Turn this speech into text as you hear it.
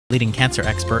leading cancer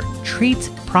expert, treats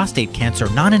prostate cancer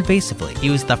non-invasively.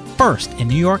 He was the first in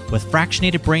New York with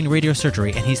fractionated brain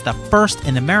radiosurgery, and he's the first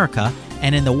in America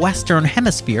and in the Western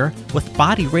Hemisphere with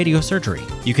body radiosurgery.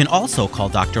 You can also call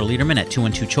Dr. Lederman at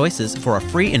 212-CHOICES for a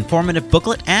free informative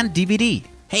booklet and DVD.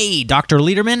 Hey, Dr.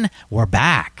 Lederman, we're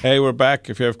back. Hey, we're back.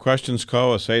 If you have questions,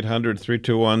 call us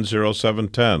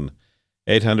 800-321-0710.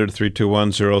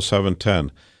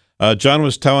 800-321-0710. John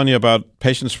was telling you about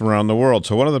patients from around the world.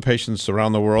 So one of the patients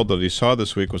around the world that he saw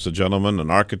this week was a gentleman,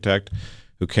 an architect,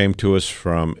 who came to us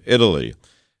from Italy.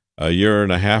 A year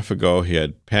and a half ago, he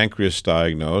had pancreas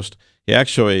diagnosed. He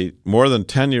actually, more than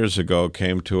 10 years ago,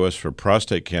 came to us for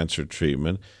prostate cancer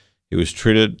treatment. He was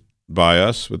treated by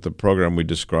us with the program we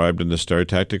described in the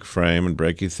stereotactic frame and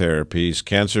brachytherapy. He's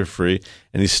cancer-free,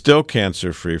 and he's still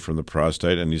cancer-free from the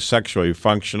prostate, and he's sexually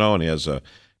functional, and he has a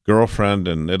girlfriend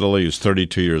in Italy who's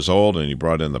 32 years old, and he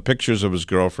brought in the pictures of his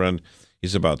girlfriend.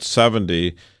 He's about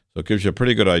 70, so it gives you a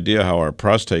pretty good idea how our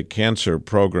prostate cancer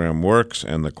program works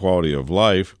and the quality of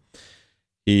life.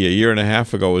 He, a year and a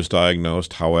half ago, was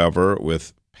diagnosed, however,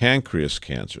 with pancreas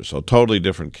cancer, so totally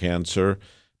different cancer.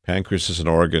 Pancreas is an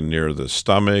organ near the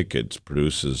stomach. It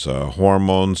produces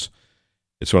hormones.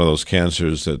 It's one of those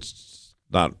cancers that's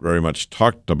not very much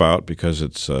talked about because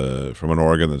it's from an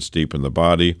organ that's deep in the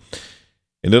body.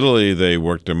 In Italy, they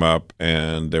worked him up,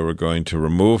 and they were going to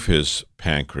remove his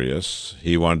pancreas.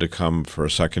 He wanted to come for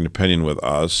a second opinion with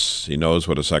us. He knows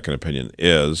what a second opinion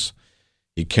is.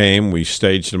 He came, we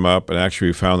staged him up, and actually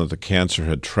we found that the cancer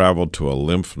had traveled to a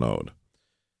lymph node.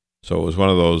 So it was one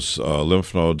of those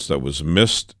lymph nodes that was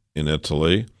missed in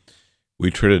Italy.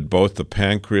 We treated both the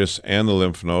pancreas and the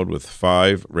lymph node with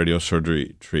 5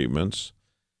 radiosurgery treatments.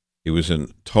 He was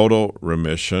in total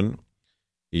remission.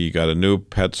 He got a new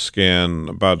PET scan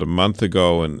about a month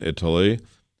ago in Italy.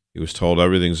 He was told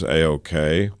everything's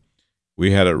A-OK.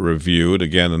 We had it reviewed.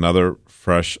 Again, another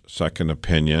fresh second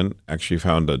opinion. Actually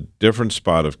found a different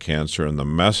spot of cancer in the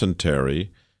mesentery,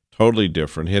 totally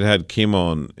different. He had had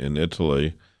chemo in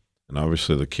Italy, and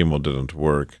obviously the chemo didn't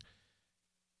work.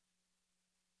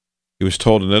 He was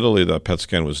told in Italy that PET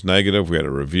scan was negative. We had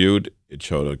it reviewed. It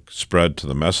showed a spread to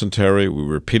the mesentery. We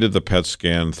repeated the PET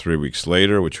scan 3 weeks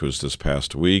later, which was this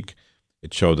past week.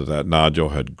 It showed that that nodule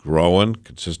had grown,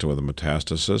 consistent with a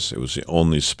metastasis. It was the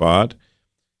only spot.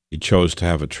 He chose to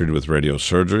have it treated with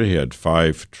radiosurgery. He had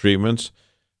 5 treatments.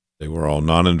 They were all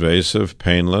non-invasive,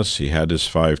 painless. He had his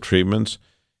 5 treatments.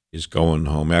 He's going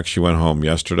home. Actually went home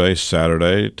yesterday,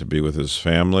 Saturday, to be with his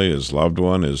family, his loved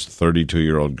one, his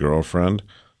 32-year-old girlfriend.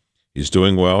 He's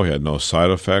doing well. He had no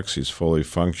side effects. He's fully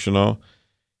functional.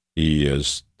 He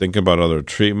is thinking about other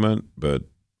treatment, but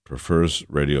prefers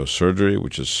radiosurgery,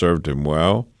 which has served him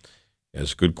well. He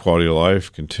has good quality of life,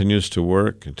 continues to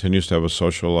work, continues to have a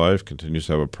social life, continues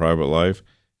to have a private life,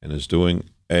 and is doing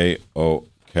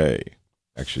A-OK.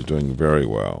 Actually doing very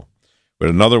well. We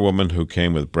had another woman who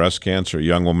came with breast cancer, a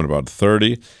young woman about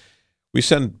 30. We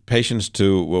send patients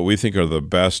to what we think are the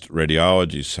best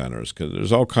radiology centers, because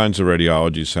there's all kinds of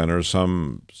radiology centers.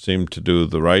 Some seem to do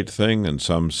the right thing, and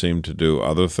some seem to do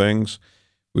other things.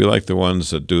 We like the ones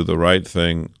that do the right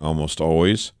thing almost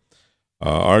always.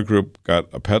 Our group got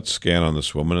a PET scan on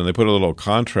this woman, and they put a little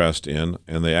contrast in,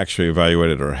 and they actually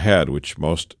evaluated her head, which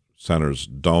most centers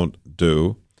don't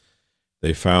do.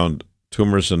 They found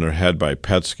tumors in her head by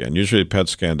PET scan. Usually PET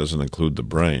scan doesn't include the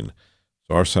brain.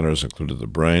 Our centers included the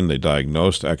brain. They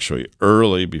diagnosed actually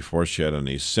early, before she had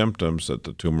any symptoms, that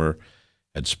the tumor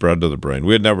had spread to the brain.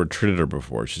 We had never treated her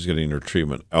before. She's getting her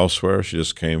treatment elsewhere. She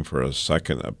just came for a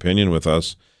second opinion with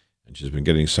us, and she's been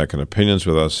getting second opinions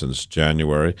with us since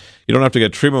January. You don't have to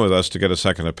get treatment with us to get a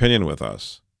second opinion with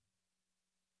us.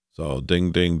 So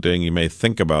ding, ding, ding. You may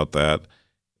think about that.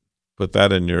 Put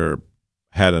that in your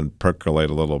head and percolate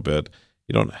a little bit.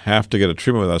 You don't have to get a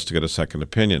treatment with us to get a second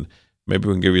opinion. Maybe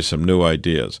we can give you some new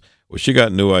ideas. Well, she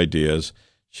got new ideas.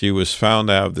 She was found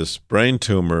to have this brain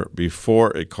tumor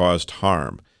before it caused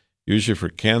harm. Usually for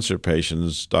cancer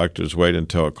patients, doctors wait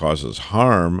until it causes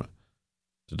harm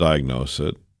to diagnose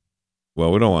it.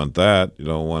 Well, we don't want that. You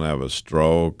don't want to have a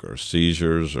stroke or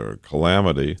seizures or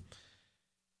calamity.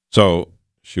 So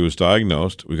she was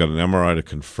diagnosed. We got an MRI to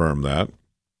confirm that.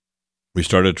 We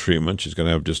started treatment. She's going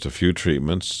to have just a few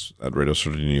treatments at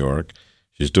Radiosurgery New York.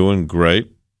 She's doing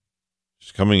great.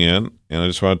 She's coming in, and I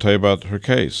just want to tell you about her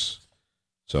case.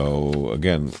 So,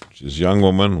 again, she's a young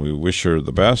woman. We wish her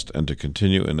the best and to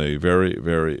continue in a very,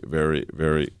 very, very,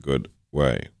 very good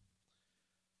way.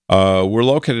 We're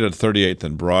located at 38th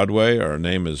and Broadway. Our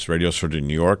name is Radiosurgery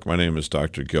New York. My name is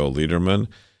Dr. Gil Lederman.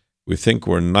 We think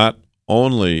we're not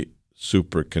only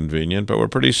super convenient, but we're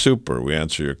pretty super. We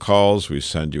answer your calls. We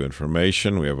send you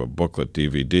information. We have a booklet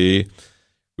DVD.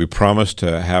 We promise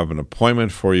to have an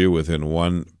appointment for you within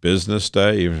one business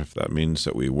day, even if that means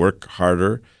that we work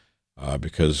harder,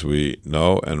 because we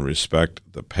know and respect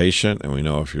the patient, and we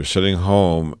know if you're sitting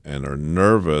home and are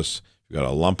nervous, you've got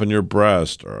a lump in your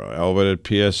breast or an elevated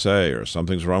PSA or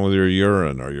something's wrong with your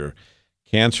urine or your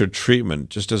cancer treatment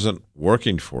just isn't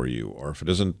working for you, or if it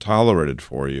isn't tolerated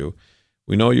for you,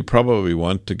 we know you probably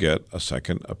want to get a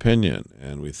second opinion.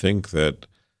 And we think that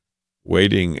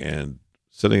waiting and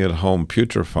sitting at home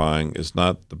putrefying is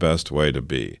not the best way to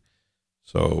be.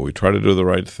 So we try to do the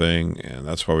right thing, and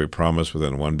that's why we promise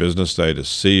within one business day to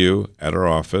see you at our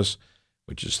office,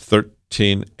 which is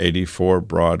 1384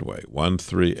 Broadway,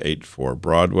 1384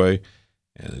 Broadway.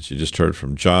 And as you just heard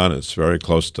from John, it's very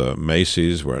close to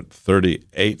Macy's. We're at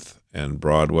 38th and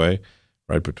Broadway,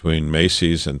 right between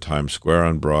Macy's and Times Square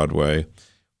on Broadway.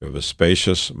 We have a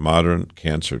spacious, modern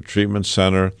cancer treatment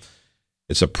center.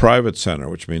 It's a private center,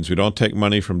 which means we don't take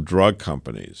money from drug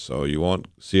companies, so you won't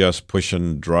see us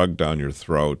pushing drug down your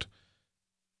throat.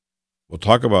 We'll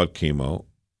talk about chemo.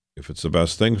 If it's the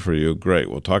best thing for you, great,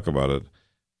 we'll talk about it,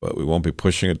 but we won't be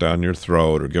pushing it down your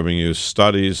throat or giving you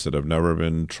studies that have never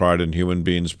been tried in human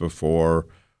beings before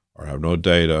or have no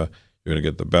data. You're going to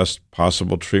get the best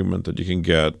possible treatment that you can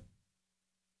get,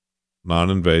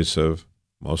 non-invasive,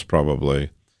 most probably,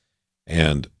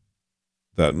 and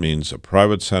that means a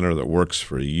private center that works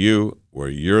for you, where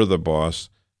you're the boss,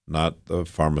 not the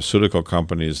pharmaceutical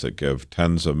companies that give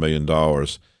tens of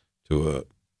 $millions to a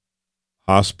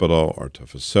hospital or to a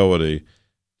facility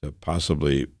to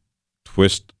possibly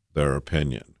twist their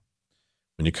opinion.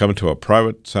 When you come to a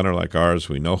private center like ours,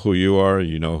 we know who you are,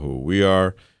 you know who we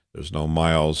are. There's no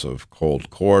miles of cold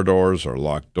corridors or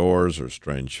locked doors or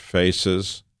strange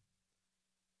faces.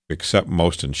 We accept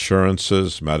most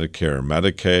insurances, Medicare,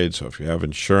 Medicaid. So if you have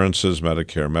insurances,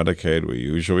 Medicare, Medicaid, we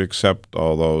usually accept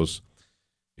all those.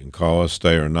 You can call us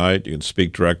day or night. You can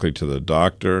speak directly to the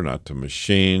doctor, not to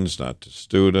machines, not to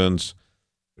students.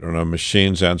 You don't have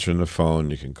machines answering the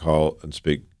phone. You can call and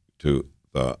speak to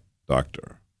the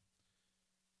doctor.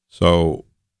 So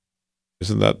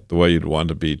isn't that the way you'd want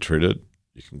to be treated?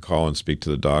 You can call and speak to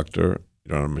the doctor.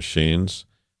 You don't have machines.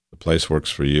 The place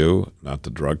works for you, not the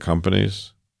drug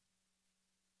companies.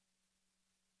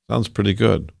 Sounds pretty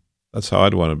good. That's how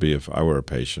I'd want to be if I were a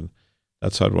patient.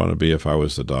 That's how I'd want to be if I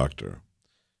was the doctor.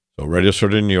 So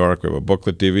Radiosurgery in New York, we have a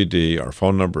booklet DVD. Our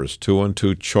phone number is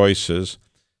 212-CHOICES,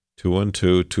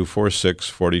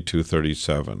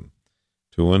 212-246-4237,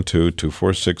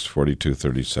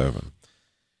 212-246-4237.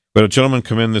 We had a gentleman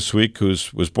come in this week who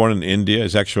was born in India.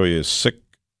 He's actually a Sikh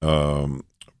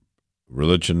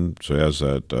religion, so he has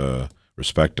that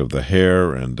respect of the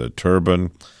hair and the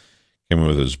turban. Came in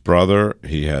with his brother.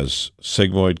 He has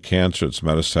sigmoid cancer. It's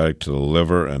metastatic to the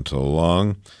liver and to the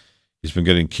lung. He's been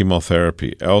getting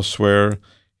chemotherapy elsewhere.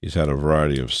 He's had a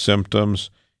variety of symptoms.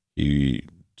 He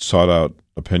sought out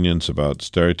opinions about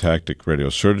stereotactic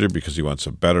radiosurgery because he wants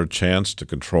a better chance to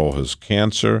control his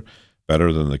cancer,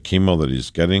 better than the chemo that he's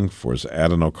getting for his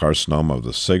adenocarcinoma of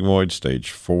the sigmoid,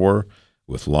 stage 4,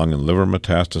 with lung and liver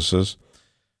metastasis.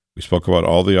 We spoke about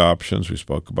all the options. We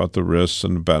spoke about the risks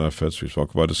and the benefits. We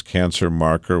spoke about his cancer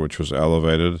marker, which was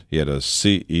elevated. He had a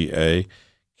CEA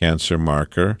cancer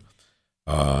marker.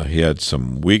 He had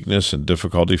some weakness and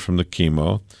difficulty from the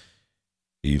chemo.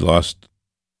 He lost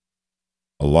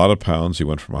a lot of pounds. He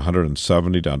went from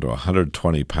 170 down to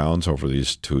 120 pounds over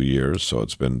these 2 years, so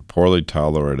it's been poorly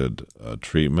tolerated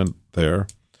treatment there.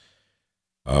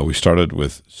 We started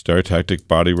with stereotactic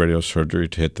body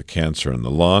radiosurgery to hit the cancer in the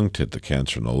lung, to hit the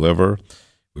cancer in the liver.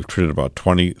 We've treated about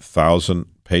 20,000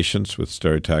 patients with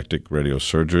stereotactic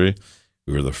radiosurgery.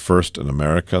 We were the first in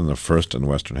America and the first in the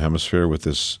Western Hemisphere with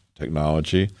this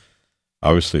technology.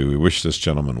 Obviously, we wish this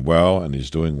gentleman well, and he's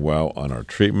doing well on our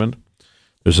treatment.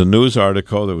 There's a news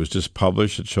article that was just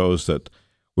published that shows that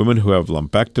women who have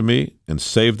lumpectomy and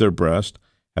save their breast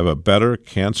have a better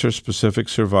cancer-specific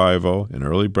survival in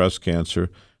early breast cancer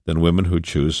than women who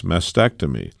choose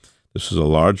mastectomy. This is a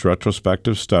large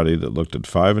retrospective study that looked at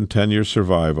 5 and 10-year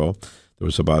survival. There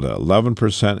was about an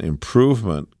 11%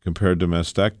 improvement compared to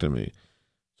mastectomy.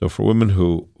 So for women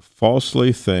who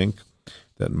falsely think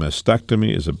that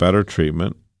mastectomy is a better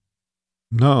treatment,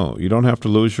 no, you don't have to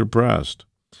lose your breast.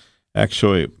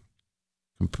 Actually,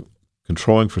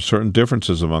 controlling for certain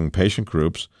differences among patient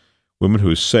groups, women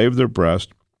who saved their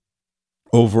breast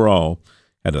overall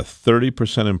had a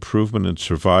 30% improvement in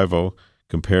survival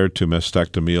compared to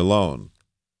mastectomy alone.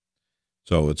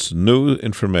 So it's new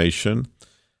information.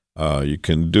 You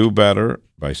can do better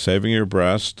by saving your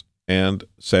breast and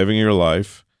saving your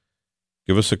life.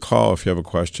 Give us a call if you have a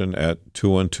question at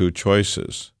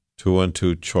 212-CHOICES,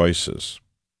 212-CHOICES.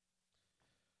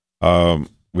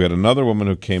 We had another woman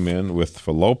who came in with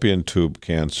fallopian tube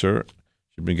cancer.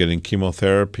 She'd been getting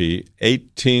chemotherapy,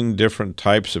 18 different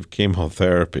types of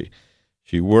chemotherapy.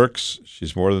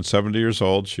 She's more than 70 years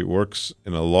old. She works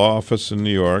in a law office in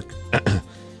New York.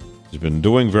 She's been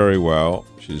doing very well.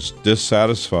 She's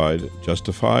dissatisfied,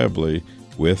 justifiably,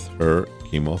 with her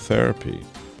chemotherapy.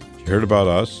 She heard about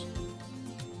us.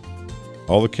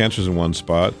 All the cancers in one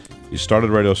spot. She started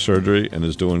radiosurgery and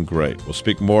is doing great. We'll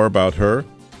speak more about her.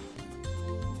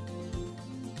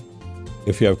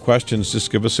 If you have questions, just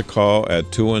give us a call at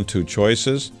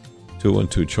 212-CHOICES,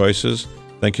 212-CHOICES.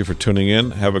 Thank you for tuning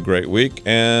in. Have a great week,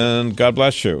 and God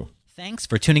bless you. Thanks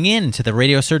for tuning in to the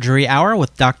Radiosurgery Hour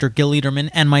with Dr. Gil Lederman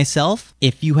and myself.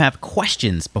 If you have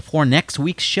questions before next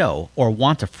week's show or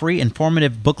want a free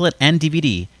informative booklet and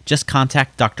DVD, just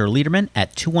contact Dr. Lederman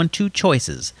at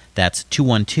 212-CHOICES. That's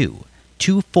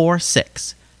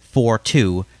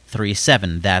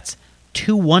 212-246-4237. That's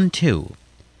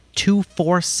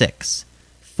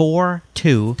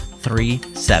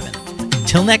 212-246-4237.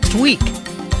 Till next week.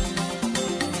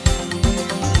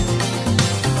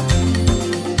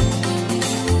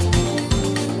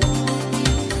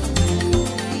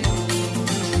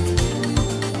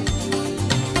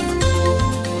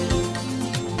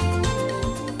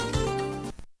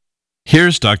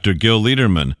 Here's Dr. Gil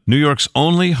Lederman, New York's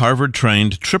only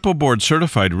Harvard-trained, triple-board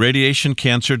certified radiation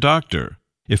cancer doctor.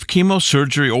 If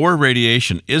chemosurgery or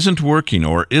radiation isn't working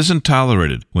or isn't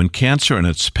tolerated when cancer and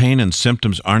its pain and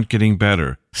symptoms aren't getting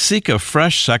better, seek a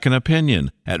fresh second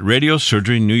opinion at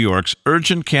Radiosurgery New York's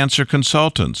Urgent Cancer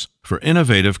Consultants for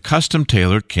innovative,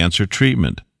 custom-tailored cancer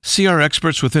treatment. See our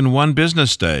experts within one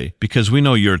business day because we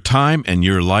know your time and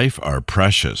your life are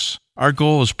precious. Our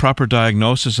goal is proper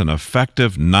diagnosis and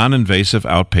effective, non-invasive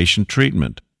outpatient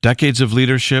treatment. Decades of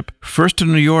leadership, first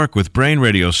in New York with brain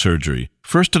radiosurgery,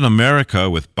 first in America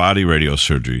with body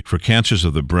radiosurgery for cancers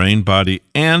of the brain, body,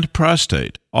 and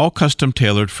prostate, all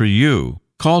custom-tailored for you.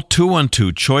 Call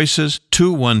 212-CHOICES,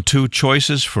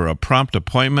 212-CHOICES for a prompt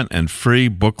appointment and free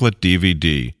booklet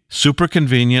DVD. Super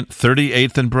convenient,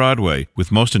 38th and Broadway,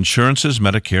 with most insurances,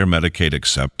 Medicare, Medicaid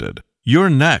accepted. You're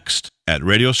next at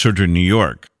Radiosurgery New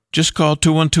York. Just call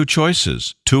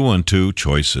 212-CHOICES,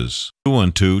 212-CHOICES,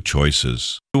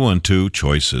 212-CHOICES,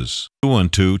 212-CHOICES,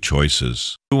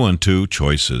 212-CHOICES,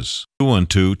 212-CHOICES,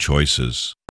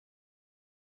 212-CHOICES.